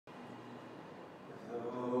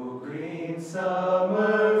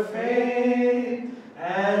Summer fade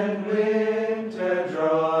and winter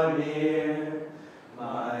draw near.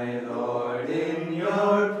 My Lord, in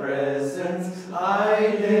your presence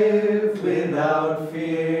I live without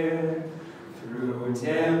fear. Through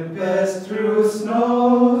tempest, through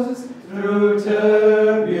snows, through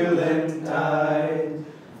turbulent tide,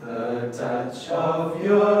 the touch of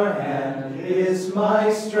your hand is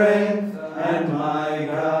my strength and my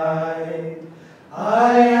guide.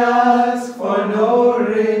 I ask for no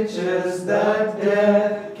riches that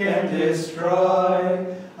death can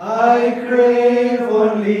destroy. I crave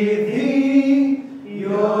only thee,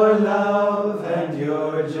 your love and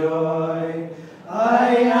your joy.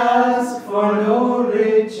 I ask for no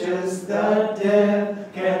riches that death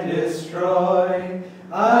can destroy.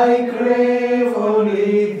 I crave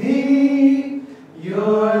only thee,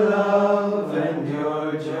 your love and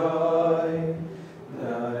your joy.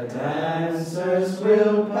 The dancers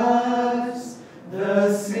will pass,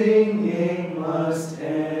 the singing must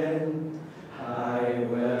end. I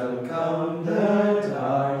welcome the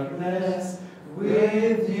darkness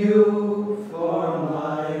with you for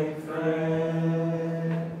my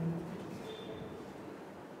friend.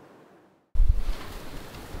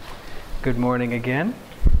 Good morning again.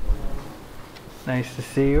 Nice to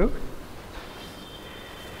see you.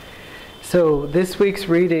 So this week's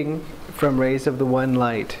reading from Rays of the One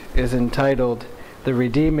Light is entitled The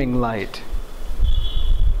Redeeming Light.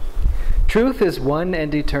 Truth is one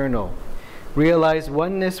and eternal. Realize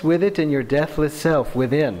oneness with it in your deathless self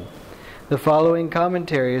within. The following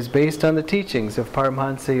commentary is based on the teachings of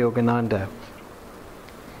Paramahansa Yogananda.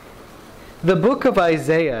 The book of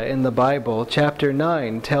Isaiah in the Bible, chapter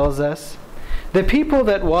 9, tells us, "The people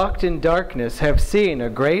that walked in darkness have seen a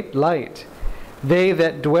great light. They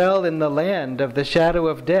that dwell in the land of the shadow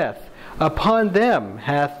of death, upon them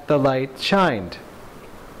hath the light shined."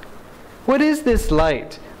 What is this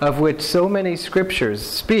light of which so many scriptures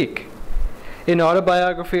speak? In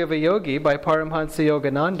Autobiography of a Yogi by Paramahansa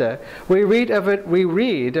Yogananda, we read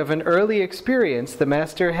of an early experience the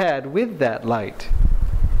Master had with that light.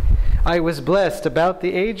 I was blessed about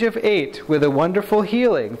the age of 8 with a wonderful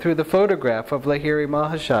healing through the photograph of Lahiri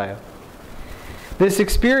Mahashaya. This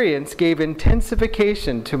experience gave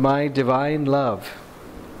intensification to my divine love.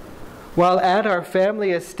 While at our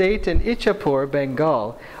family estate in Ichapur,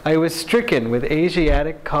 Bengal, I was stricken with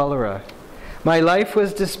Asiatic cholera. My life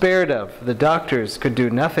was despaired of. The doctors could do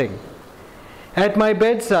nothing. At my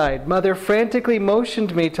bedside, Mother frantically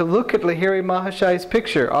motioned me to look at Lahiri Mahashaya's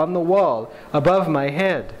picture on the wall above my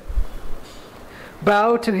head.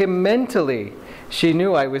 Bow to him mentally. She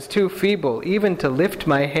knew I was too feeble even to lift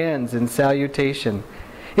my hands in salutation.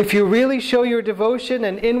 If you really show your devotion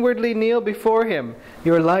and inwardly kneel before him,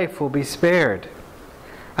 your life will be spared.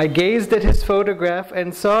 I gazed at his photograph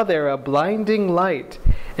and saw there a blinding light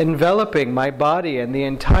enveloping my body and the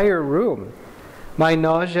entire room. My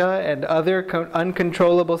nausea and other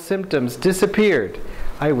uncontrollable symptoms disappeared.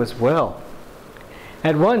 I was well.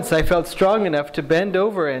 At once I felt strong enough to bend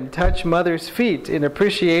over and touch Mother's feet in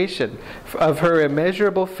appreciation of her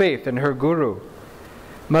immeasurable faith in her Guru.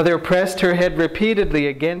 Mother pressed her head repeatedly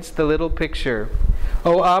against the little picture.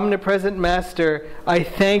 O omnipresent Master, I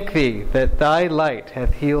thank thee that thy light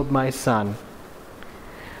hath healed my son.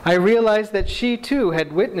 I realized that she too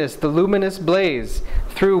had witnessed the luminous blaze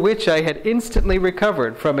through which I had instantly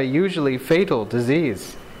recovered from a usually fatal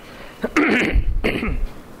disease.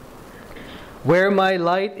 Where my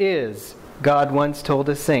light is, God once told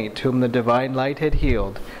a saint whom the divine light had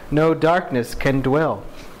healed, no darkness can dwell.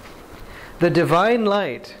 The divine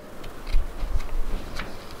light,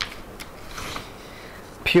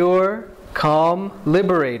 pure, calm,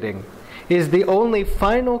 liberating, is the only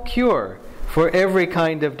final cure for every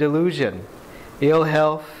kind of delusion, ill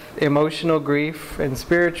health, emotional grief, and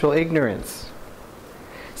spiritual ignorance.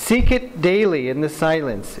 Seek it daily in the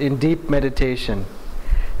silence, in deep meditation.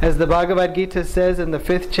 As the Bhagavad Gita says in the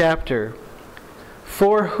 5th chapter,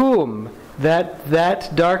 for whom that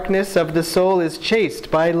darkness of the soul is chased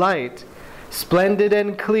by light, splendid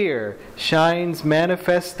and clear, shines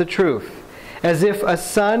manifest the truth, as if a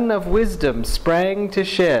sun of wisdom sprang to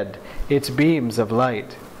shed its beams of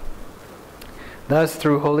light. Thus,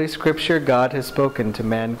 through Holy Scripture, God has spoken to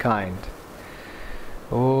mankind.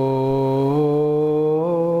 Om,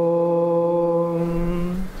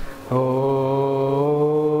 Om.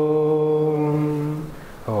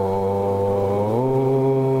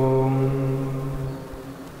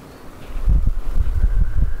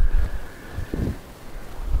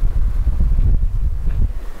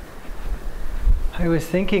 I was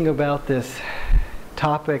thinking about this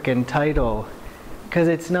topic and title because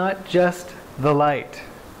it's not just the light.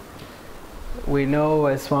 We know,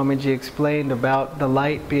 as Swamiji explained, about the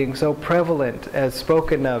light being so prevalent as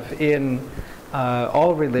spoken of in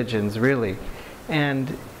all religions, really.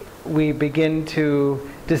 And we begin to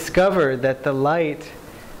discover that the light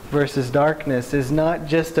versus darkness is not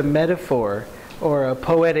just a metaphor or a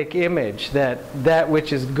poetic image, that that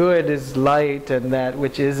which is good is light and that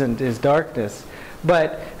which isn't is darkness.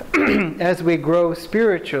 But as we grow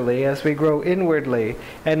spiritually, as we grow inwardly,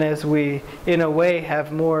 and as we, in a way,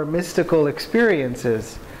 have more mystical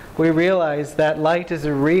experiences, we realize that light is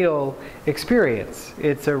a real experience.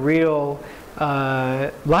 It's a real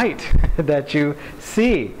light that you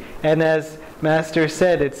see. And as Master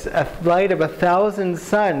said, it's a light of 1,000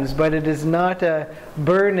 suns, but it is not a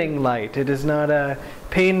burning light. It is not a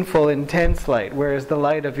painful, intense light, whereas the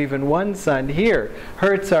light of even one sun here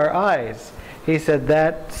hurts our eyes. He said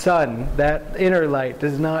that sun, that inner light,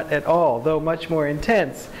 does not at all, though much more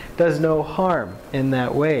intense, does no harm in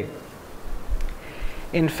that way.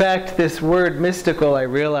 In fact, this word mystical, I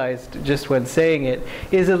realized just when saying it,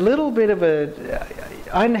 is a little bit of an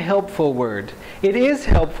unhelpful word. It is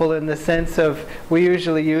helpful in the sense of, we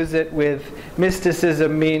usually use it with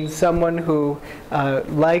mysticism means someone who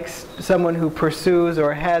likes, someone who pursues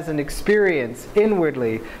or has an experience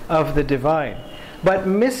inwardly of the divine. But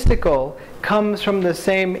mystical comes from the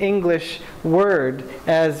same English word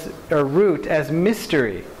as, or root, as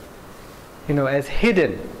mystery, as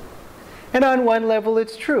hidden. And on one level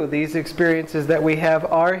it's true. These experiences that we have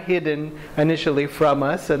are hidden initially from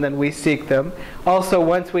us, and then we seek them. Also,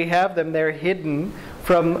 once we have them, they're hidden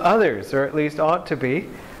from others, or at least ought to be.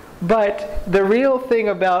 But the real thing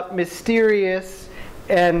about mysterious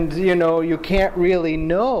and, you can't really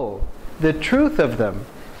know the truth of them,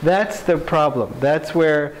 that's the problem. That's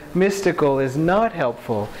where mystical is not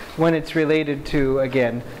helpful when it's related to,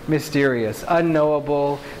 again, mysterious,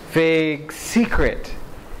 unknowable, vague, secret.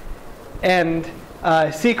 And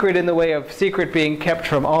secret in the way of secret being kept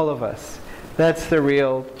from all of us. That's the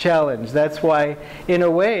real challenge. That's why, in a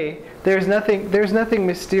way, there's nothing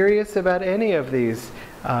mysterious about any of these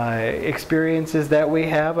experiences that we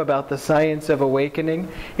have about the science of awakening.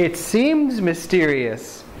 It seems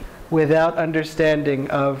mysterious without understanding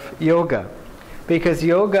of yoga, because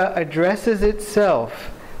yoga addresses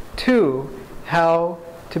itself to how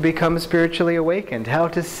to become spiritually awakened, how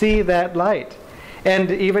to see that light. And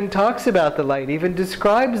even talks about the light, even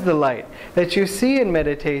describes the light that you see in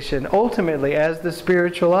meditation ultimately as the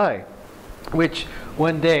spiritual eye, which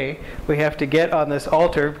one day we have to get on this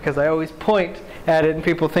altar, because I always point at it and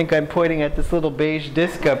people think I'm pointing at this little beige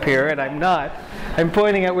disc up here, and I'm not. I'm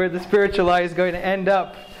pointing at where the spiritual eye is going to end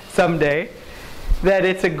up someday, that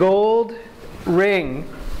it's a gold ring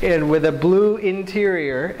with a blue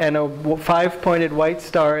interior and a 5-pointed white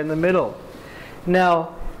star in the middle.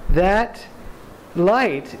 Now, that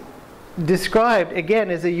light, described again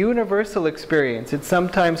as a universal experience. It's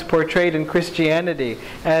sometimes portrayed in Christianity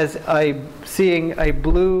as seeing a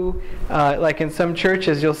blue, like in some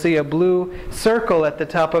churches you'll see a blue circle at the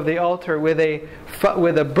top of the altar with a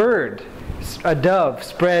bird, a dove,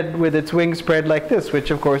 spread with its wings spread like this,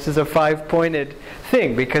 which of course is a 5-pointed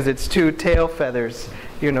thing because its 2 tail feathers,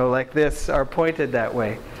 like this, are pointed that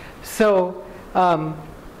way. So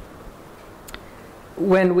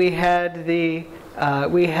when we had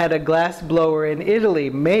a glass blower in Italy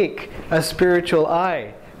make a spiritual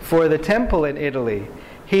eye for the temple in Italy,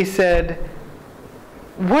 he said,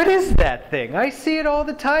 "What is that thing? I see it all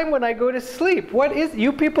the time when I go to sleep.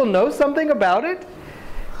 You people know something about it?"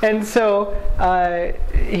 And so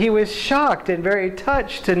he was shocked and very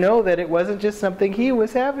touched to know that it wasn't just something he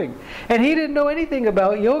was having. And he didn't know anything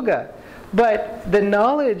about yoga. But the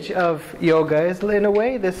knowledge of yoga is, in a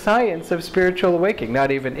way, the science of spiritual awakening. Not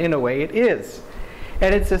even in a way, it is.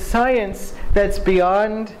 And it's a science that's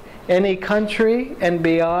beyond any country and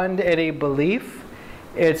beyond any belief.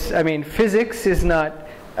 Physics is not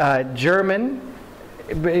German.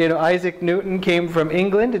 Isaac Newton came from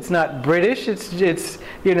England. It's not British. It's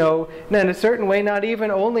in a certain way, not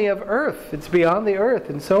even only of Earth. It's beyond the Earth,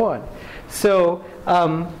 and so on. So,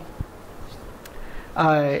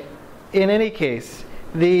 in any case,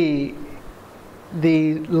 the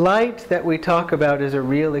light that we talk about is a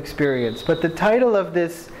real experience. But the title of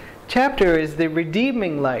this chapter is the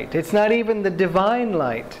redeeming light. It's not even the divine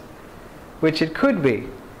light, which it could be.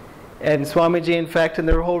 And Swamiji, in fact, in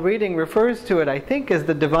the whole reading refers to it, I think, as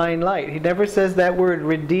the divine light. He never says that word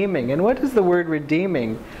redeeming. And what does the word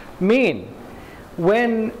redeeming mean?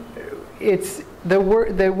 When it's the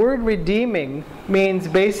word redeeming means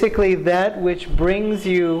basically that which brings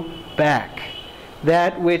you back,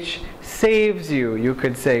 that which saves you, you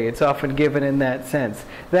could say. It's often given in that sense.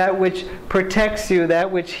 That which protects you,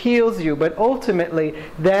 that which heals you, but ultimately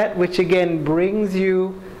that which again brings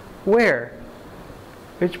you where?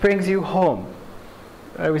 Which brings you home.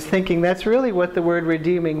 I was thinking that's really what the word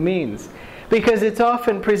redeeming means. Because it's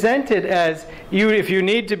often presented as, if you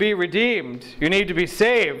need to be redeemed, you need to be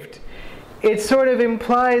saved. It sort of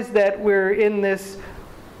implies that we're in this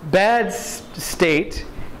bad state,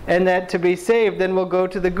 and that to be saved, then we'll go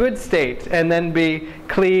to the good state, and then be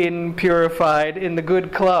clean, purified, in the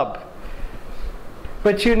good club.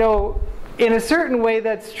 But in a certain way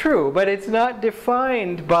that's true, but it's not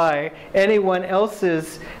defined by anyone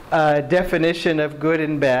else's definition of good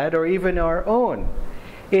and bad, or even our own.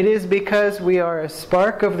 It is because we are a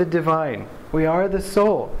spark of the divine. We are the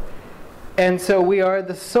soul. And so we are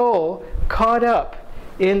the soul caught up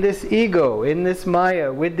in this ego, in this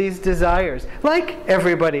Maya, with these desires, like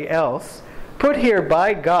everybody else, put here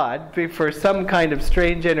by God for some kind of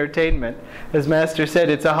strange entertainment. As Master said,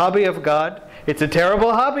 it's a hobby of God. It's a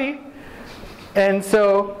terrible hobby. And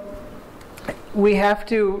so we have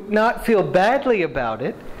to not feel badly about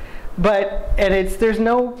it, there's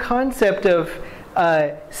no concept of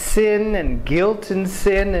sin and guilt and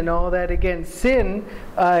sin and all that. Again, sin,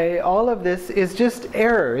 all of this is just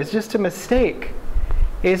error, it's just a mistake.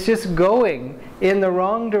 It's just going in the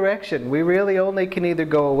wrong direction. We really only can either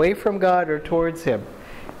go away from God or towards Him.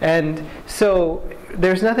 And so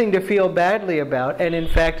there's nothing to feel badly about. And in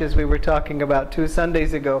fact, as we were talking about 2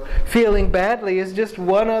 Sundays ago, feeling badly is just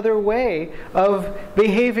one other way of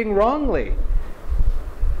behaving wrongly.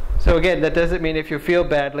 So again, that doesn't mean if you feel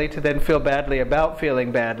badly to then feel badly about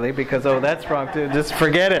feeling badly, because, that's wrong too. Just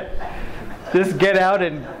forget it. Just get out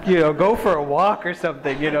and, go for a walk or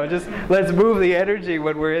something. Just let's move the energy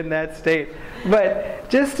when we're in that state. But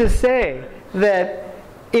just to say that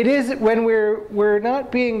it is when we're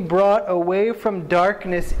not being brought away from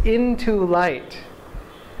darkness into light.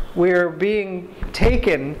 We're being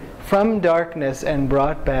taken from darkness and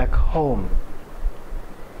brought back home.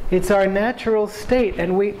 It's our natural state,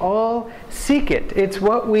 and we all seek it. It's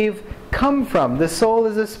what we've come from. The soul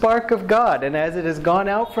is a spark of God, and as it has gone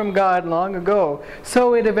out from God long ago,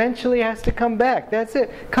 so it eventually has to come back. That's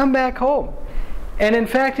it. Come back home. And in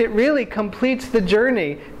fact, it really completes the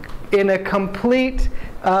journey in a complete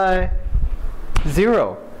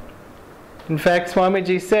zero. In fact,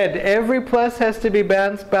 Swamiji said, every plus has to be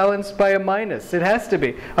balanced by a minus. It has to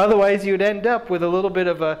be. Otherwise, you'd end up with a little bit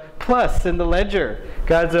of a plus in the ledger.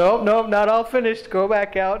 God said, oh, no, not all finished. Go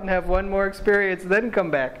back out and have one more experience, then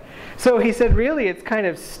come back. So he said, really, it's kind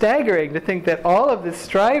of staggering to think that all of this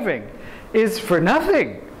striving is for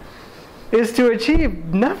nothing, is to achieve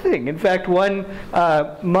nothing. In fact, one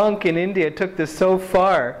monk in India took this so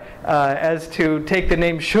far as to take the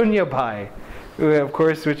name Shunyabai, of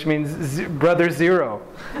course, which means brother zero.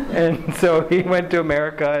 And so he went to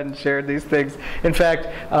America and shared these things. In fact,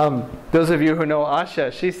 those of you who know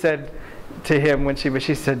Asha, she said to him when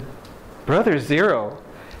she said, brother zero,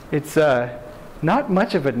 it's not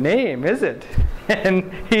much of a name, is it?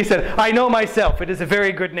 And he said, I know myself, it is a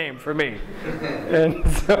very good name for me. And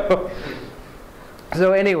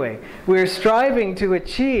so anyway, we're striving to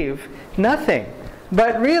achieve nothing.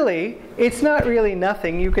 But really, it's not really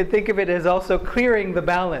nothing. You could think of it as also clearing the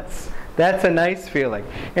balance. That's a nice feeling.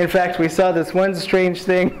 In fact, we saw this one strange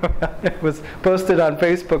thing. It was posted on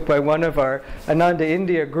Facebook by one of our Ananda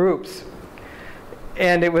India groups.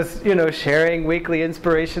 And it was, sharing weekly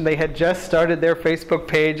inspiration. They had just started their Facebook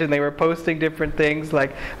page and they were posting different things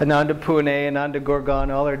like Ananda Pune, Ananda Gorgon,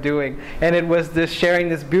 all are doing. And it was sharing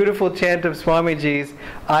this beautiful chant of Swamiji's,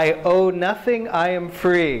 I owe nothing, I am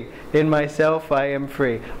free. In myself, I am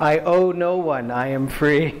free. I owe no one, I am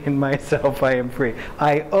free. In myself, I am free.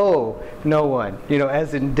 I owe no one,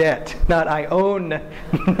 as in debt. Not I own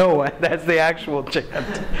no one. That's the actual chant.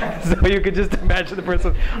 So you could just imagine the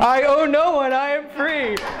person, I owe no one, I am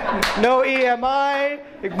free. No EMI,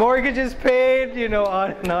 mortgage is paid,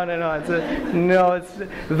 on and on and on. It's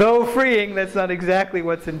though freeing, that's not exactly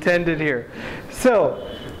what's intended here. So,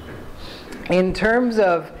 in terms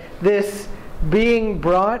of this being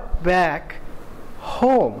brought back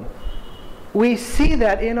home, we see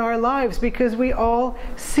that in our lives because we all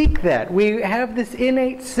seek that. We have this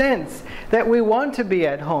innate sense that we want to be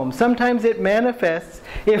at home. Sometimes it manifests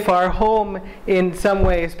if our home in some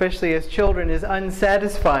way, especially as children, is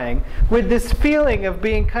unsatisfying, with this feeling of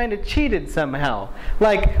being kind of cheated somehow.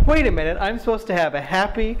 Like, wait a minute, I'm supposed to have a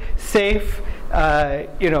happy, safe,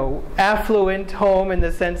 affluent home in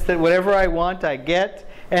the sense that whatever I want I get,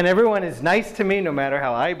 and everyone is nice to me no matter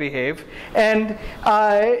how I behave. And,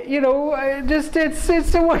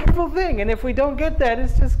 it's a wonderful thing. And if we don't get that,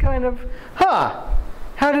 it's just kind of,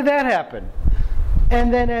 how did that happen?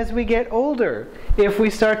 And then as we get older, if we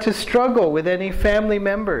start to struggle with any family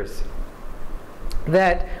members,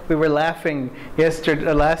 that we were laughing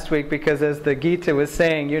last week because as the Gita was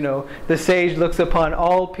saying, the sage looks upon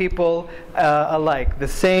all people alike, the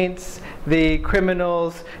saints, the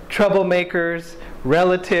criminals, troublemakers,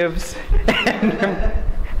 relatives, and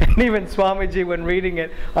even Swamiji, when reading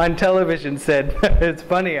it on television, said, it's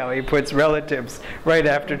funny how he puts relatives right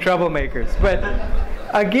after troublemakers. But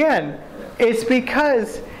again, it's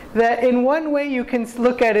because that in one way you can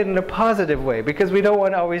look at it in a positive way, because we don't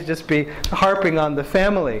want to always just be harping on the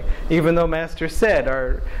family, even though Master said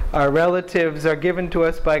our relatives are given to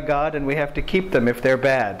us by God and we have to keep them if they're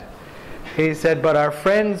bad. He said, but our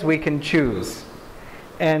friends we can choose.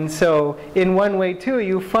 And so in one way too,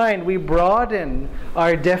 you find we broaden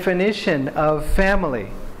our definition of family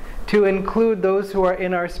to include those who are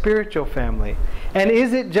in our spiritual family. And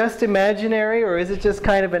is it just imaginary, or is it just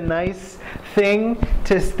kind of a nice thing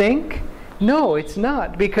to think? No, it's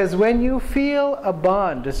not. Because when you feel a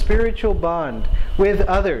bond, a spiritual bond with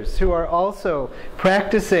others who are also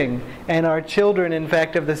practicing and are children, in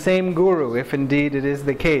fact, of the same guru, if indeed it is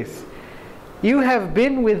the case, you have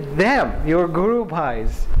been with them, your Guru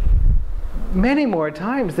Bhais, many more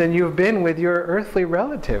times than you've been with your earthly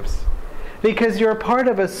relatives. Because you're part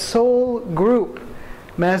of a soul group.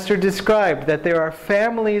 Master described that there are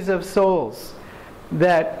families of souls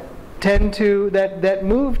that that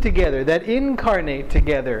move together, that incarnate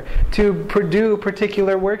together to do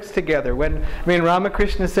particular works together.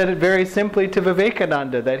 Ramakrishna said it very simply to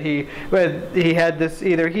Vivekananda, that he had this,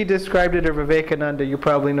 either he described it or Vivekananda, you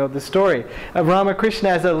probably know the story, of Ramakrishna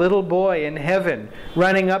as a little boy in heaven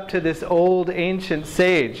running up to this old ancient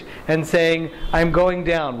sage and saying, I'm going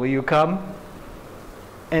down, will you come?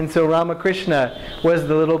 And so Ramakrishna was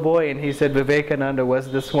the little boy, and he said Vivekananda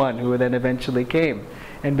was this one who then eventually came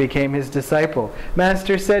and became his disciple.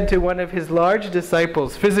 Master said to one of his large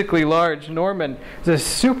disciples, physically large, Norman, was a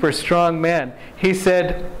super strong man. He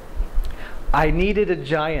said, I needed a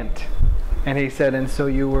giant. And he said, and so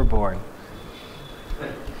you were born.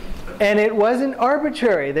 And it wasn't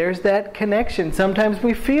arbitrary. There's that connection. Sometimes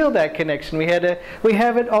we feel that connection. We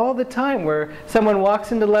have it all the time, where someone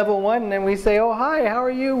walks into level 1 and then we say, oh, hi, how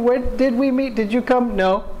are you? Where did we meet? Did you come?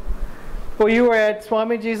 No. Well, you were at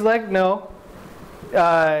Swamiji's leg? No.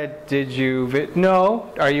 Did you?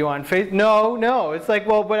 No. Are you on Facebook? No. It's like,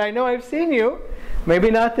 well, but I know I've seen you. Maybe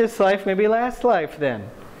not this life, maybe last life then.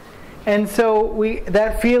 And so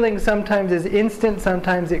that feeling sometimes is instant,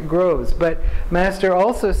 sometimes it grows. But Master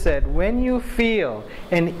also said, when you feel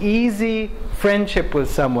an easy friendship with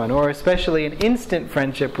someone, or especially an instant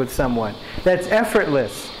friendship with someone, that's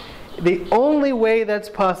effortless, the only way that's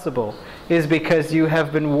possible is because you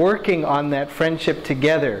have been working on that friendship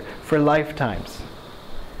together for lifetimes.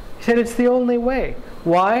 He said it's the only way.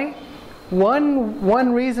 Why?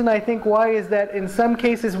 One reason I think why is that in some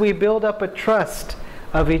cases we build up a trust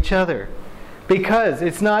of each other, because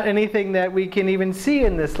it's not anything that we can even see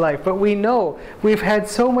in this life, but we know we've had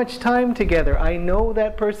so much time together. I know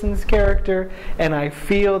that person's character and I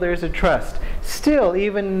feel there's a trust. Still,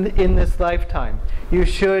 even in this lifetime, you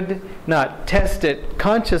should not test it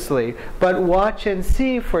consciously, but watch and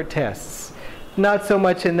see for tests. Not so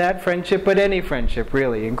much in that friendship, but any friendship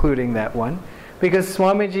really, including that one. Because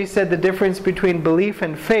Swamiji said the difference between belief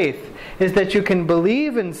and faith is that you can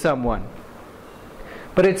believe in someone,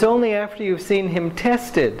 but it's only after you've seen him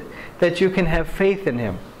tested that you can have faith in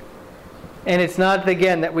him. And it's not,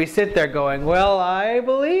 again, that we sit there going, well, I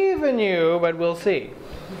believe in you, but we'll see.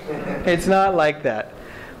 It's not like that.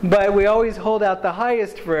 But we always hold out the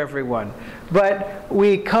highest for everyone. But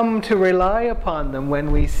we come to rely upon them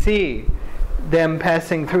when we see them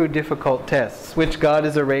passing through difficult tests, which God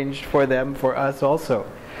has arranged for them, for us also.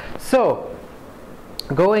 So,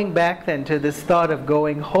 going back then to this thought of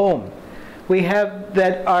going home, we have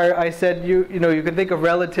that I said, you can think of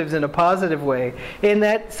relatives in a positive way, in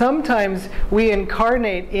that sometimes we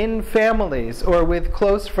incarnate in families or with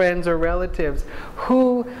close friends or relatives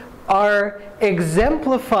who are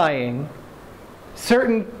exemplifying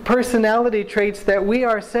certain personality traits that we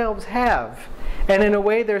ourselves have. And in a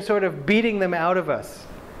way, they're sort of beating them out of us.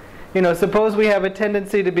 Suppose we have a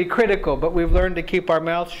tendency to be critical, but we've learned to keep our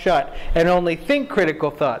mouths shut and only think critical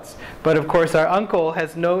thoughts. But of course, our uncle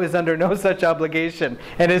is under no such obligation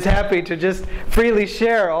and is happy to just freely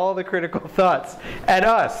share all the critical thoughts at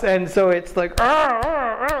us. And so it's like,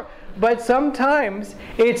 but sometimes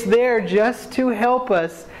it's there just to help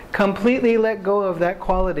us completely let go of that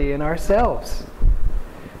quality in ourselves.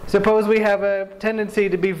 Suppose we have a tendency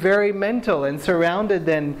to be very mental and surrounded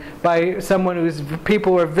then by someone who's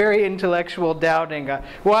people are very intellectual, doubting.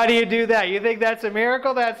 Why do you do that? You think that's a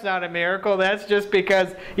miracle? That's not a miracle. That's just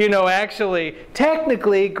because, actually,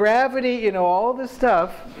 technically, gravity, all this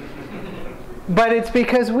stuff. But it's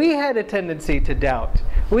because we had a tendency to doubt.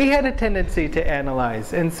 We had a tendency to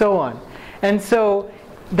analyze and so on. And so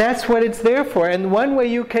that's what it's there for. And one way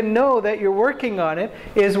you can know that you're working on it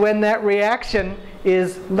is when that reaction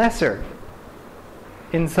is lesser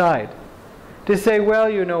inside. To say, well,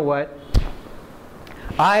 you know what?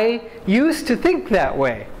 I used to think that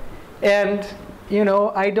way. And,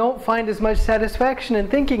 I don't find as much satisfaction in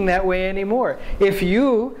thinking that way anymore. If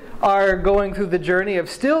you are going through the journey of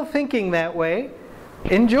still thinking that way,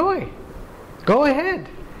 enjoy. Go ahead.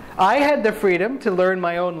 I had the freedom to learn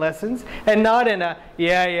my own lessons, and not in a,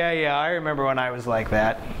 yeah, I remember when I was like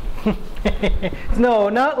that. No,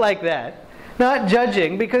 not like that. Not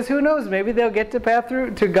judging, because who knows, maybe they'll get to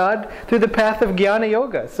God through the path of Jnana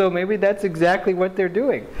Yoga. So maybe that's exactly what they're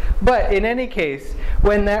doing. But in any case,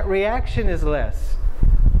 when that reaction is less,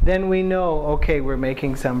 then we know, okay, we're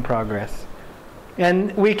making some progress.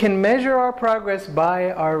 And we can measure our progress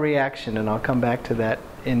by our reaction, and I'll come back to that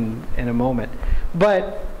in a moment.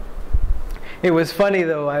 But it was funny,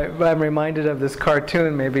 though. I'm reminded of this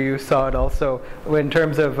cartoon. Maybe you saw it also. In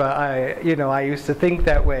terms of, I used to think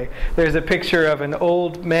that way. There's a picture of an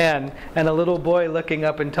old man and a little boy looking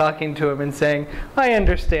up and talking to him and saying, "I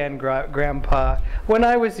understand, Grandpa. When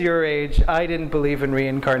I was your age, I didn't believe in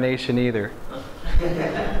reincarnation either."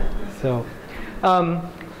 So,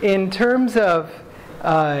 in terms of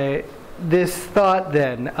this thought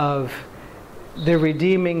then of the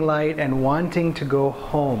redeeming light and wanting to go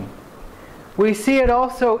home, we see it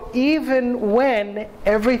also even when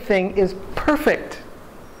everything is perfect.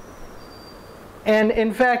 And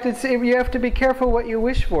in fact, you have to be careful what you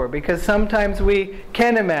wish for, because sometimes we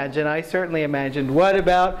can imagine, I certainly imagined,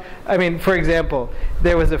 for example,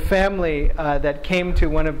 there was a family that came to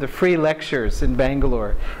one of the free lectures in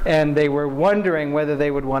Bangalore, and they were wondering whether they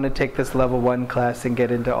would want to take this level 1 class and get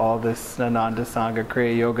into all this Ananda Sangha,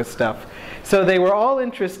 Kriya Yoga stuff. So they were all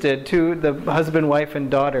interested, to the husband, wife, and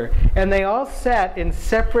daughter, and they all sat in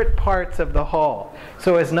separate parts of the hall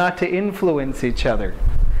so as not to influence each other,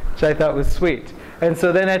 which I thought was sweet. And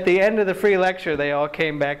so then at the end of the free lecture, they all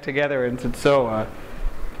came back together and said, so,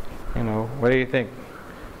 what do you think?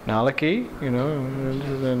 Nalaki?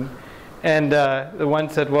 And the one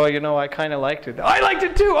said, well, I kind of liked it. I liked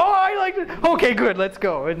it too! Oh, I liked it! Okay, good, let's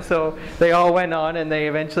go. And so they all went on, and they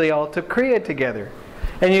eventually all took Kriya together.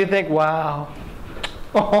 And you think, wow,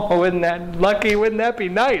 wouldn't that be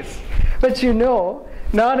nice? But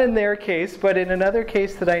not in their case, but in another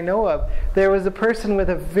case that I know of, there was a person with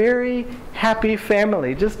a very happy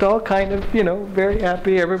family, just all kind of, very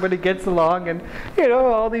happy, everybody gets along, and,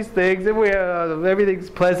 all these things, and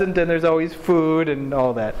everything's pleasant, and there's always food and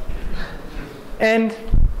all that. And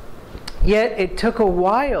yet it took a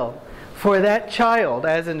while for that child,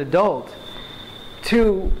 as an adult,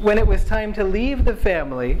 when it was time to leave the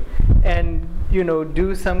family and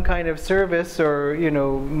do some kind of service or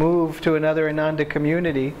move to another Ananda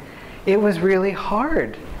community, it was really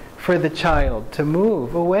hard for the child to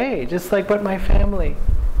move away, just like my family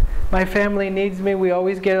needs me, we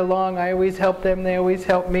always get along, I always help them, they always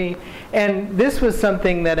help me. And this was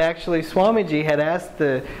something that actually Swamiji had asked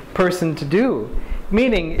the person to do.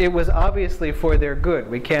 Meaning, it was obviously for their good.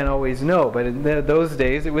 We can't always know, but in those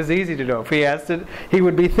days, it was easy to know. If he asked it, he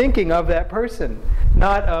would be thinking of that person,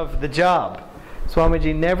 not of the job.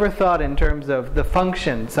 Swamiji never thought in terms of the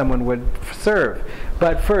function someone would serve,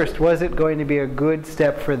 but first, was it going to be a good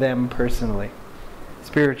step for them personally,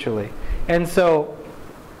 spiritually? And so,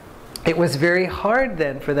 it was very hard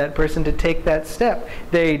then for that person to take that step.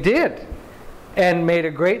 They did, and made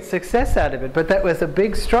a great success out of it. But that was a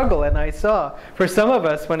big struggle, and I saw, for some of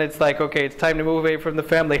us, when it's like, okay, it's time to move away from the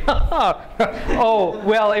family, oh,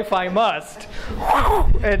 well, if I must,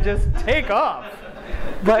 and just take off.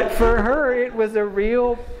 But for her, it was a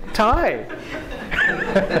real tie.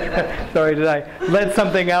 Sorry, did I let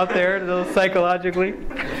something out there a little psychologically?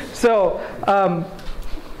 So,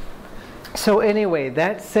 So anyway,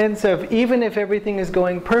 that sense of, even if everything is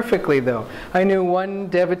going perfectly though. I knew one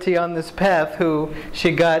devotee on this path who,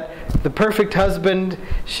 she got the perfect husband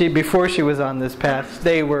before she was on this path.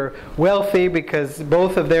 They were wealthy because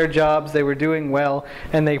both of their jobs, they were doing well,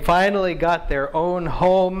 and they finally got their own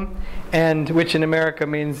home, and which in America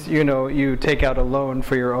means, you take out a loan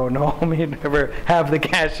for your own home. You never have the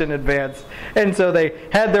cash in advance. And so they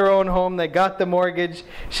had their own home, they got the mortgage.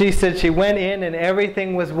 She said she went in and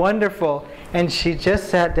everything was wonderful, and she just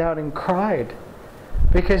sat down and cried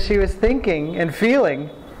because she was thinking and feeling,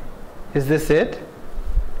 is this it?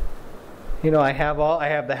 I have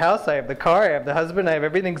the house, I have the car, I have the husband,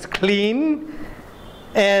 everything's clean,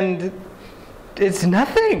 and it's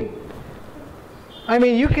nothing. I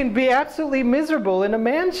mean, you can be absolutely miserable in a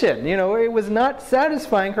mansion. It was not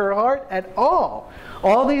satisfying her heart at all.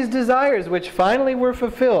 All these desires, which finally were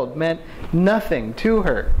fulfilled, meant nothing to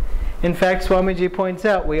her. In fact, Swamiji points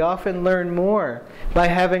out, we often learn more by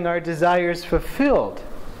having our desires fulfilled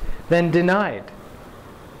than denied.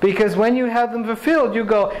 Because when you have them fulfilled, you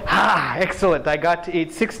go, excellent, I got to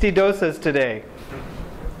eat 60 dosas today.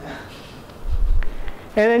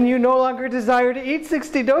 And then you no longer desire to eat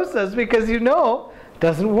 60 dosas because it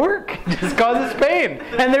doesn't work. It just causes pain.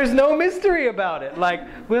 And there's no mystery about it. Like,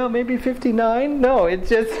 well, maybe 59? No, it's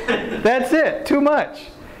just, that's it, too much.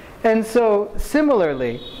 And so,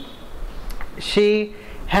 similarly, she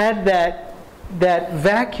had that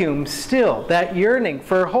vacuum still, that yearning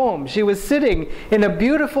for home. She was sitting in a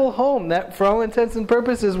beautiful home that, for all intents and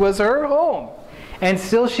purposes, was her home. And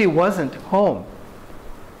still she wasn't home.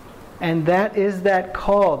 And that is that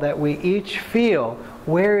call that we each feel,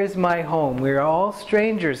 where is my home? We are all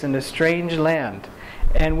strangers in a strange land.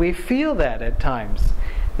 And we feel that at times.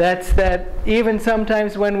 That's that even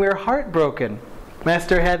sometimes when we're heartbroken.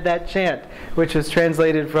 Master had that chant, which was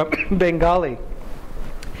translated from Bengali.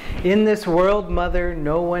 In this world, Mother,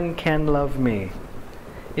 no one can love me.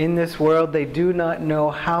 In this world, they do not know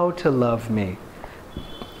how to love me.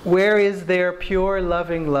 Where is their pure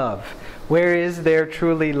loving love? Where is their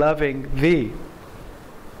truly loving Thee?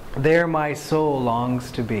 There my soul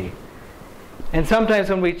longs to be. And sometimes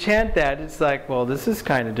when we chant that, it's like, well, this is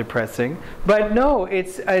kind of depressing. But no,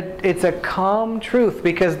 it's a calm truth,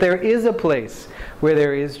 because there is a place where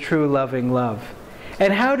there is true loving love.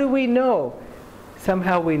 And how do we know?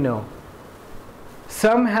 Somehow we know.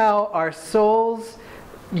 Somehow our souls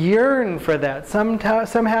yearn for that.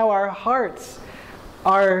 Somehow our hearts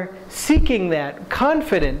are seeking that,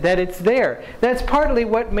 confident that it's there. That's partly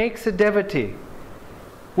what makes a devotee.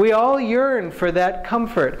 We all yearn for that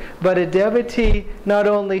comfort, but a devotee not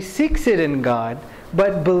only seeks it in God,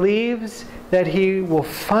 but believes that he will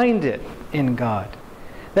find it in God.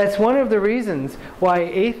 That's one of the reasons why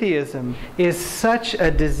atheism is such a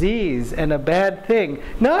disease and a bad thing.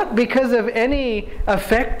 Not because of any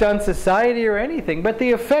effect on society or anything, but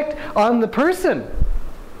the effect on the person.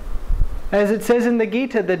 As it says in the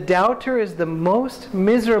Gita, the doubter is the most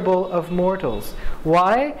miserable of mortals.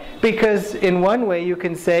 Why? Because in one way you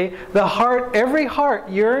can say, every heart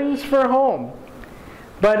yearns for home.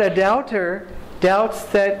 But a doubter doubts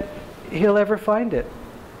that he'll ever find it.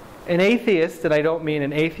 An atheist, and I don't mean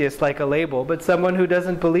an atheist like a label, but someone who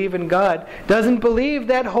doesn't believe in God, doesn't believe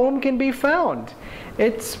that home can be found.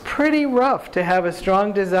 It's pretty rough to have a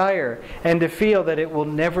strong desire and to feel that it will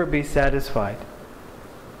never be satisfied.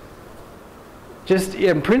 Just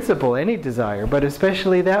in principle, any desire, but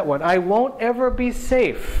especially that one. I won't ever be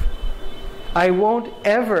safe. I won't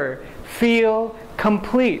ever feel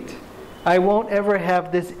complete. I won't ever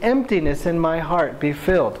have this emptiness in my heart be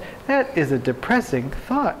filled. That is a depressing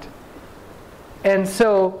thought. And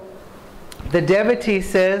so the devotee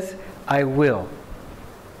says, I will.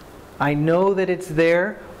 I know that it's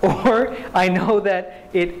there, or I know that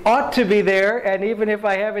it ought to be there, and even if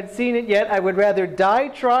I haven't seen it yet, I would rather die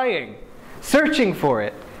trying, searching for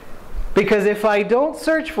it. Because if I don't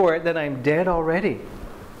search for it, then I'm dead already.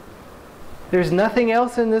 There's nothing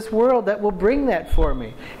else in this world that will bring that for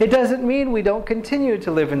me. It doesn't mean we don't continue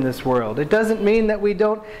to live in this world. It doesn't mean that we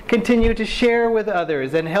don't continue to share with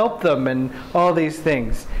others and help them and all these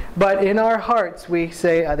things. But in our hearts we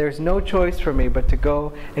say, there's no choice for me but to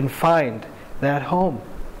go and find that home.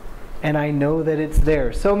 And I know that it's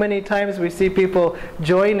there. So many times we see people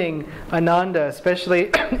joining Ananda,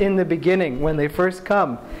 especially in the beginning when they first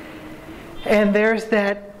come. And there's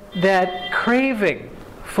that craving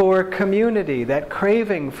for community, that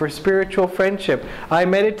craving for spiritual friendship. I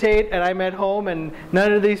meditate and I'm at home and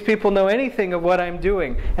none of these people know anything of what I'm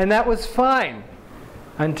doing. And that was fine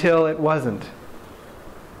until it wasn't.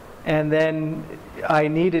 And then I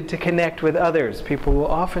needed to connect with others, people will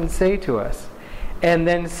often say to us. And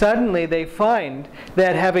then suddenly they find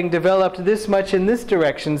that having developed this much in this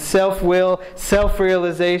direction, self-will,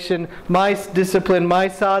 self-realization, my discipline, my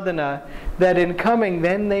sadhana, that in coming,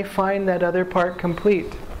 then they find that other part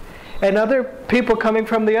complete. And other people coming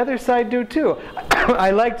from the other side do too.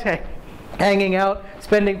 I liked hanging out,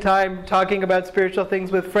 spending time talking about spiritual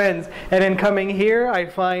things with friends. And in coming here, I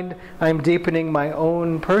find I'm deepening my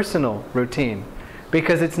own personal routine.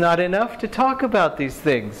 Because it's not enough to talk about these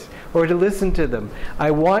things or to listen to them. I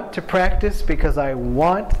want to practice because I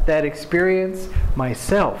want that experience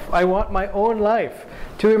myself. I want my own life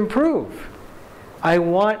to improve. I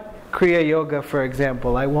want Kriya Yoga, for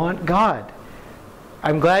example. I want God.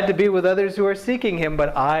 I'm glad to be with others who are seeking Him,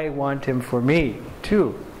 but I want Him for me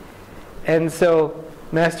too. And so,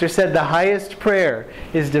 Master said, the highest prayer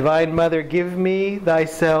is, Divine Mother, give me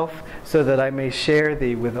thyself so that I may share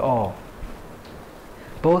thee with all.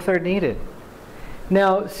 Both are needed.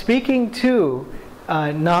 Now, speaking to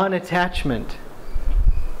non-attachment,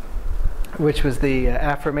 which was the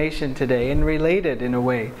affirmation today, and related in a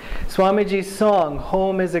way, Swamiji's song,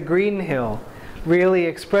 Home is a Green Hill, really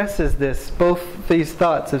expresses this, both these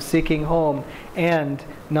thoughts of seeking home and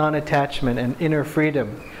non-attachment and inner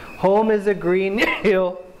freedom. Home is a green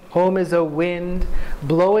hill, home is a wind,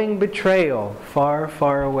 blowing betrayal far,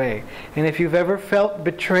 far away. And if you've ever felt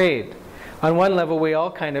betrayed, on one level we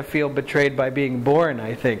all kind of feel betrayed by being born,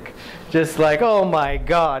 I think. Just like, oh my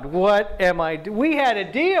God, what am I doing? We had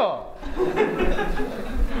a deal!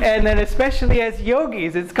 And then especially as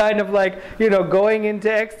yogis, it's kind of like, going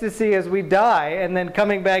into ecstasy as we die, and then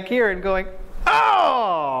coming back here and going,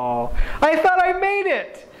 oh, I thought I made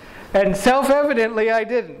it! And self-evidently I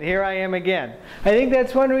didn't. Here I am again. I think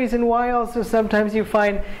that's one reason why also sometimes you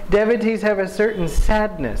find devotees have a certain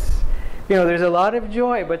sadness. There's a lot of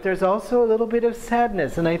joy, but there's also a little bit of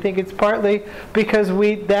sadness. And I think it's partly because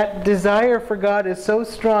that desire for God is so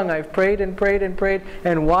strong. I've prayed and prayed and prayed,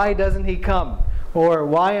 and why doesn't He come? Or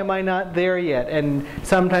why am I not there yet? And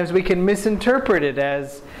sometimes we can misinterpret it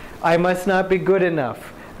as, I must not be good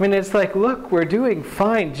enough. I mean, it's like, look, we're doing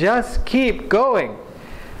fine. Just keep going.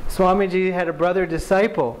 Swamiji had a brother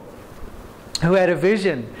disciple who had a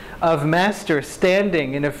vision of Master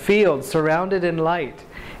standing in a field surrounded in light.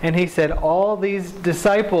 And he said all these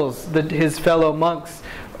disciples, his fellow monks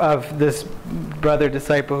of this brother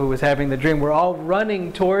disciple who was having the dream, were all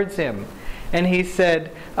running towards him. And he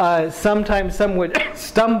said sometimes some would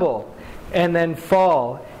stumble and then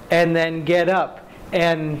fall and then get up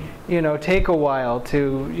and take a while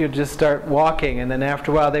to just start walking. And then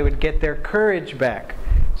after a while they would get their courage back,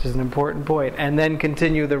 which is an important point, and then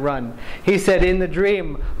continue the run. He said in the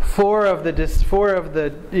dream, four of the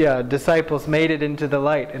disciples made it into the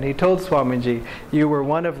light, and he told Swamiji, you were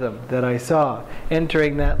one of them that I saw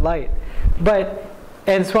entering that light.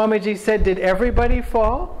 And Swamiji said, did everybody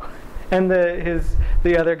fall? And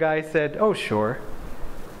the other guy said, oh sure,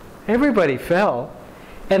 everybody fell.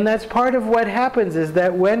 And that's part of what happens, is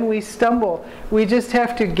that when we stumble, we just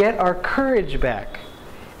have to get our courage back.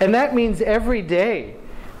 And that means every day.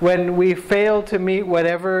 When we fail to meet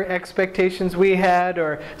whatever expectations we had,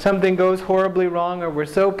 or something goes horribly wrong, or we're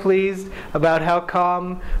so pleased about how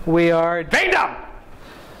calm we are, bang-dum!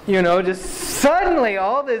 Just suddenly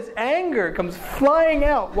all this anger comes flying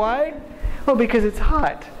out. Why? Oh, because it's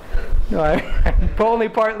hot. No, I'm only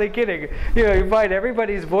partly kidding. You find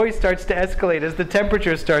everybody's voice starts to escalate as the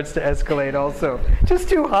temperature starts to escalate also. Just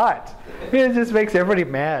too hot. It just makes everybody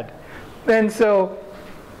mad. And so,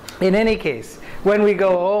 in any case, when we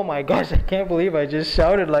go, oh my gosh, I can't believe I just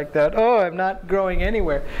shouted like that. Oh, I'm not growing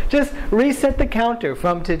anywhere. Just reset the counter.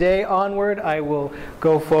 From today onward, I will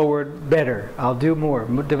go forward better. I'll do more.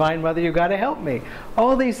 Divine Mother, you got to help me.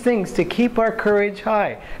 All these things to keep our courage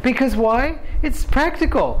high. Because why? It's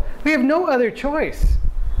practical. We have no other choice.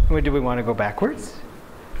 Do we want to go backwards?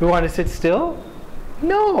 Do we want to sit still?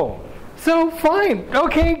 No. So fine.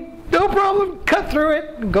 Okay, no problem. Cut through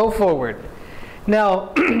it and go forward.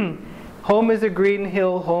 Now, home is a green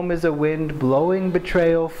hill, home is a wind, blowing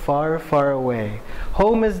betrayal far, far away.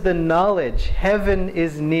 Home is the knowledge, heaven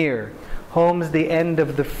is near. Home's the end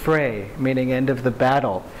of the fray, meaning end of the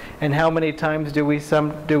battle. And how many times do we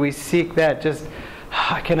seek that? Just,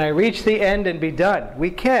 can I reach the end and be done? We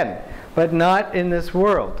can, but not in this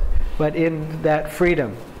world, but in that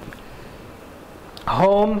freedom.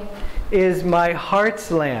 Home is my heart's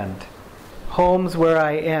land. Home's where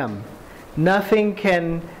I am. Nothing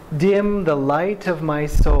can dim the light of my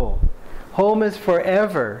soul. Home is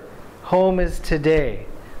forever. Home is today.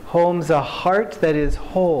 Home's a heart that is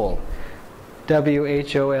whole.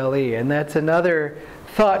 W-H-O-L-E. And that's another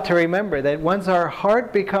thought to remember, that once our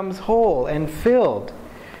heart becomes whole and filled,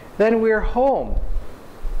 then we're home.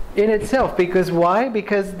 in itself. Because why?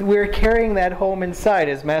 Because we're carrying that home inside.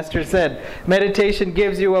 As Master said, meditation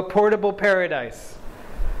gives you a portable paradise.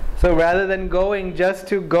 So rather than going just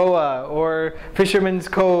to Goa or Fisherman's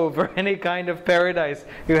Cove or any kind of paradise,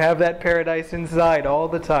 you have that paradise inside all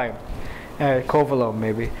the time. Kovalom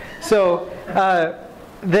maybe. So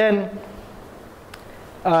then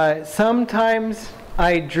sometimes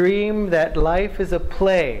I dream that life is a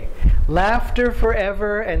play. Laughter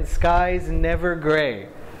forever and skies never gray.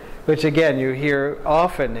 Which again you hear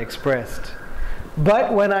often expressed.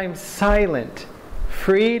 But when I'm silent,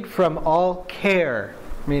 freed from all care,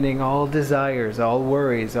 meaning all desires, all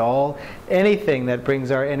worries, anything that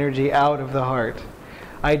brings our energy out of the heart,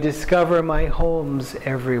 I discover my homes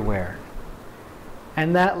everywhere.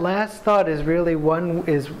 And that last thought is really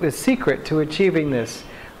is secret to achieving this.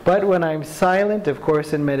 But when I'm silent, of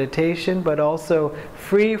course in meditation, but also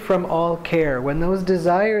free from all care, when those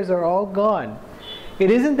desires are all gone, it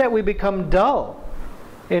isn't that we become dull.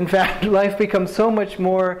 In fact, life becomes so much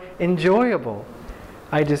more enjoyable.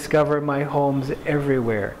 I discover my homes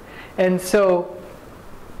everywhere. And so,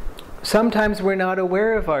 sometimes we're not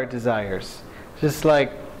aware of our desires. Just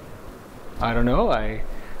like, I don't know, I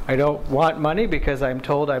don't want money because I'm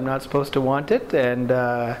told I'm not supposed to want it, and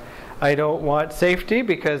I don't want safety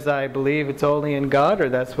because I believe it's only in God, or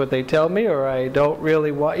that's what they tell me, or I don't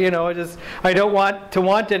really want, I don't want to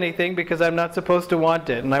want anything because I'm not supposed to want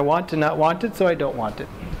it, and I want to not want it, so I don't want it.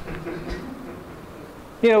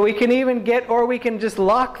 We can even or we can just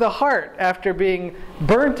lock the heart after being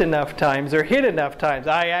burnt enough times or hit enough times.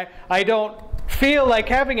 I don't feel like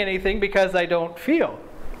having anything because I don't feel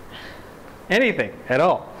anything at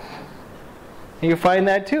all. You find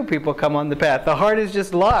that too. People come on the path. The heart is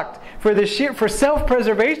just locked for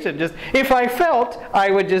self-preservation. Just if I felt,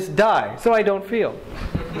 I would just die, so I don't feel.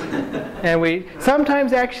 And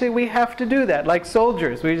sometimes actually we have to do that, like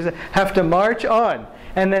soldiers. We just have to march on.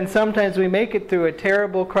 And then sometimes we make it through a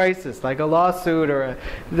terrible crisis, like a lawsuit or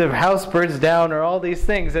the house burns down or all these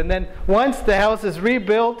things. And then once the house is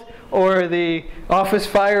rebuilt or the office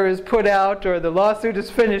fire is put out or the lawsuit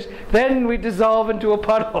is finished, then we dissolve into a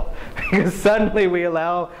puddle because suddenly we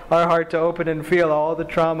allow our heart to open and feel all the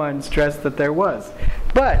trauma and stress that there was.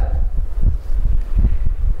 But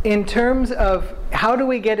in terms of how do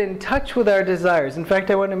we get in touch with our desires, in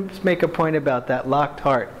fact I want to make a point about that locked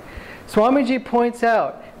heart. Swamiji points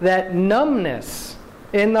out that numbness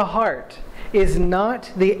in the heart is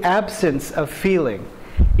not the absence of feeling.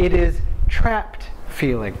 It is trapped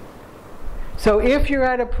feeling. So if you're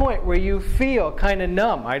at a point where you feel kind of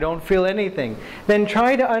numb, I don't feel anything, then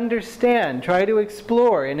try to understand, try to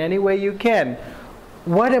explore in any way you can,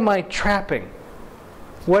 what am I trapping?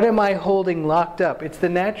 What am I holding locked up? It's the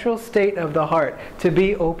natural state of the heart to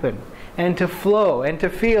be open and to flow and to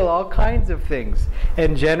feel all kinds of things,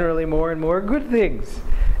 and generally more and more good things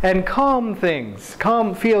and calm things.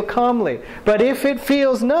 Feel calmly. But if it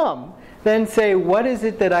feels numb, then say, what is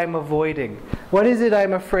it that I'm avoiding? What is it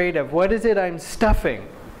I'm afraid of? What is it I'm stuffing?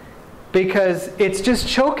 Because it's just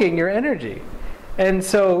choking your energy. And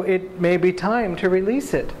so it may be time to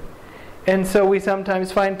release it. And so we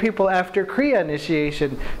sometimes find people after Kriya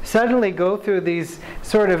initiation suddenly go through these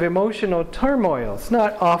sort of emotional turmoils.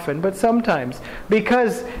 Not often, but sometimes.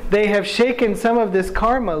 Because they have shaken some of this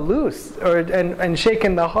karma loose and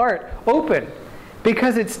shaken the heart open.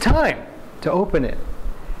 Because it's time to open it.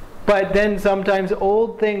 But then sometimes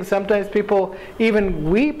old things, sometimes people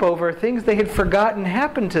even weep over things they had forgotten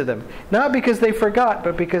happened to them. Not because they forgot,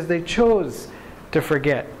 but because they chose to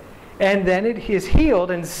forget. And then it is healed,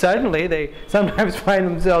 and suddenly they sometimes find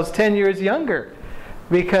themselves 10 years younger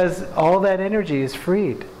because all that energy is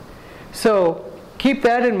freed. So keep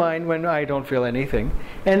that in mind when I don't feel anything.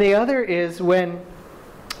 And the other is when,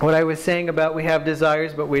 what I was saying about we have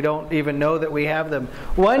desires but we don't even know that we have them.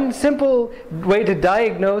 One simple way to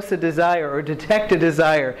diagnose a desire or detect a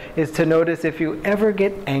desire is to notice if you ever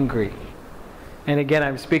get angry. And again,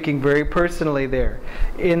 I'm speaking very personally there,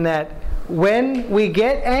 in that when we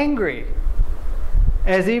get angry,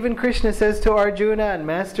 as even Krishna says to Arjuna and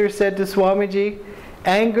Master said to Swamiji,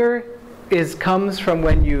 anger comes from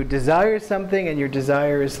when you desire something and your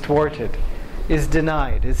desire is thwarted, is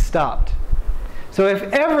denied, is stopped. So if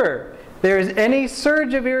ever there is any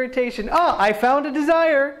surge of irritation, I found a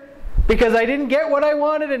desire because I didn't get what I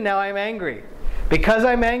wanted and now I'm angry. Because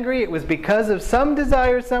I'm angry, it was because of some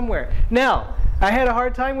desire somewhere. Now, I had a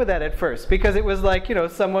hard time with that at first because it was like,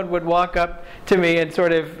 someone would walk up to me and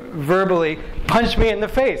sort of verbally punch me in the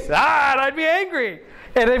face. And I'd be angry.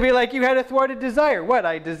 And they'd be like, you had a thwarted desire. What,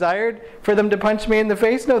 I desired for them to punch me in the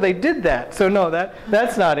face? No, they did that. So no,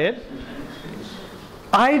 that's not it.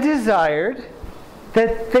 I desired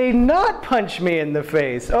that they not punch me in the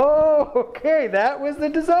face. Oh, okay, that was the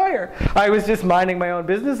desire. I was just minding my own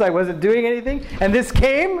business. I wasn't doing anything. And this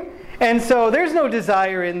came, and so there's no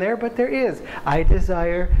desire in there, but there is. I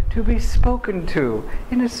desire to be spoken to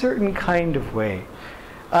in a certain kind of way.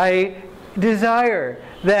 I desire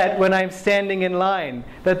that when I'm standing in line,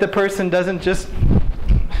 that the person doesn't just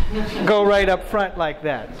go right up front like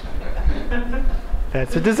that.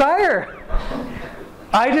 That's a desire.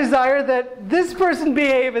 I desire that this person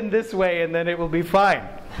behave in this way, and then it will be fine.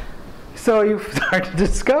 So you start to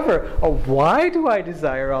discover, oh, why do I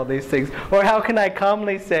desire all these things? Or how can I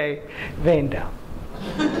calmly say, vein down.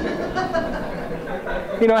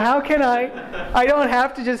 How can I don't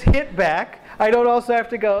have to just hit back. I don't also have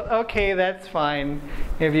to go, okay, that's fine.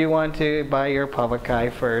 If you want to buy your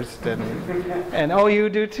Pavakai first, and oh, you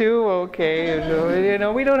do too? Okay.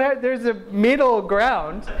 We don't have, there's a middle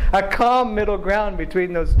ground, a calm middle ground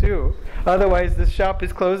between those two. Otherwise, the shop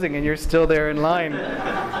is closing and you're still there in line.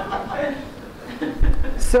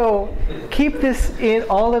 So, keep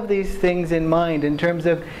all of these things in mind in terms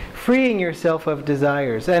of freeing yourself of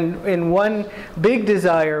desires. And in one big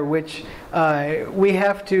desire, which we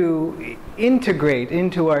have to integrate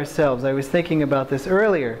into ourselves. I was thinking about this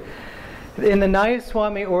earlier. In the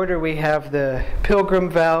Nayaswami order, we have the pilgrim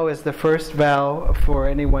vow as the first vow for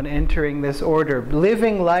anyone entering this order.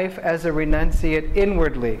 Living life as a renunciate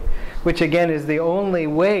inwardly, which again is the only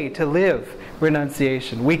way to live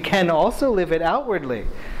renunciation. We can also live it outwardly.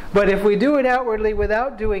 But if we do it outwardly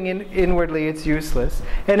without doing it inwardly, it's useless.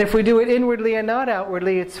 And if we do it inwardly and not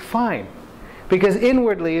outwardly, it's fine. Because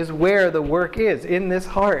inwardly is where the work is, in this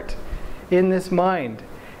heart, in this mind.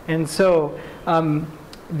 And so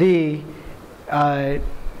the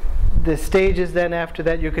stages then after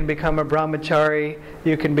that, you can become a brahmachari,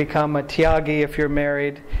 you can become a tyagi if you're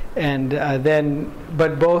married, and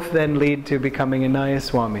but both then lead to becoming a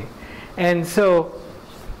Nayaswami. And so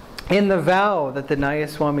in the vow that the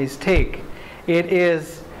Nayaswamis take, it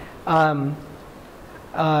is, how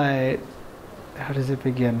does it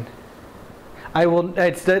begin?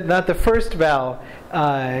 It's not the first vow,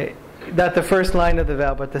 not the first line of the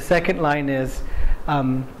vow, but the second line is,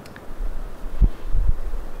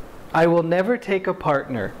 I will never take a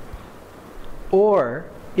partner, or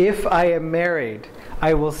if I am married,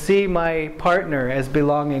 I will see my partner as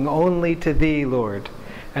belonging only to Thee, Lord.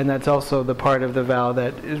 And that's also the part of the vow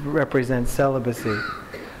that represents celibacy.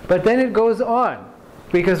 But then it goes on,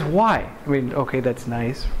 because why? I mean, okay, that's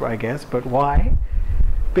nice, I guess, but why?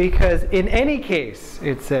 Because in any case,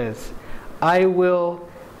 it says, I will,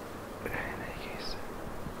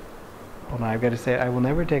 I've got to say, I will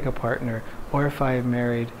never take a partner, or if I am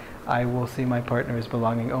married, I will see my partner as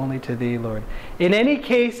belonging only to Thee, Lord. In any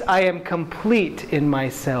case, I am complete in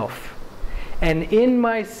myself, and in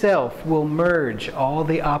myself will merge all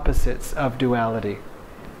the opposites of duality.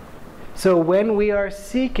 So when we are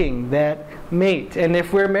seeking that mate, and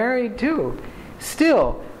if we're married too,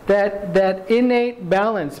 still, that innate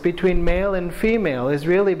balance between male and female is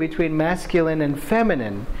really between masculine and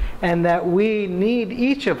feminine, and that we need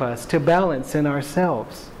each of us to balance in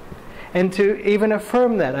ourselves. And to even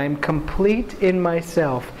affirm that I'm complete in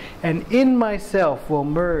myself, and in myself will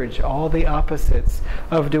merge all the opposites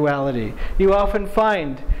of duality. You often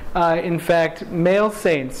find, in fact, male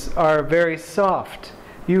saints are very soft,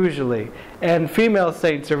 usually, and female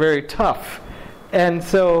saints are very tough. And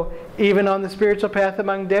so, even on the spiritual path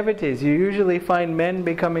among devotees, you usually find men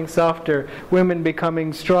becoming softer, women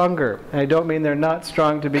becoming stronger. And I don't mean they're not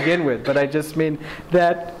strong to begin with, but I just mean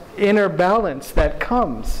that inner balance that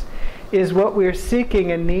comes is what we're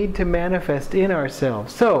seeking and need to manifest in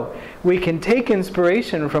ourselves. So, we can take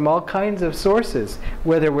inspiration from all kinds of sources,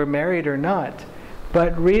 whether we're married or not,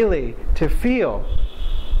 but really to feel,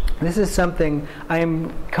 this is something I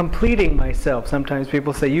am completing myself. Sometimes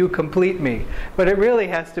people say, you complete me. But it really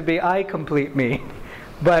has to be, I complete me.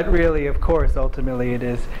 But really, of course, ultimately it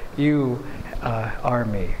is, you are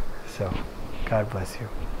me. So, God bless you.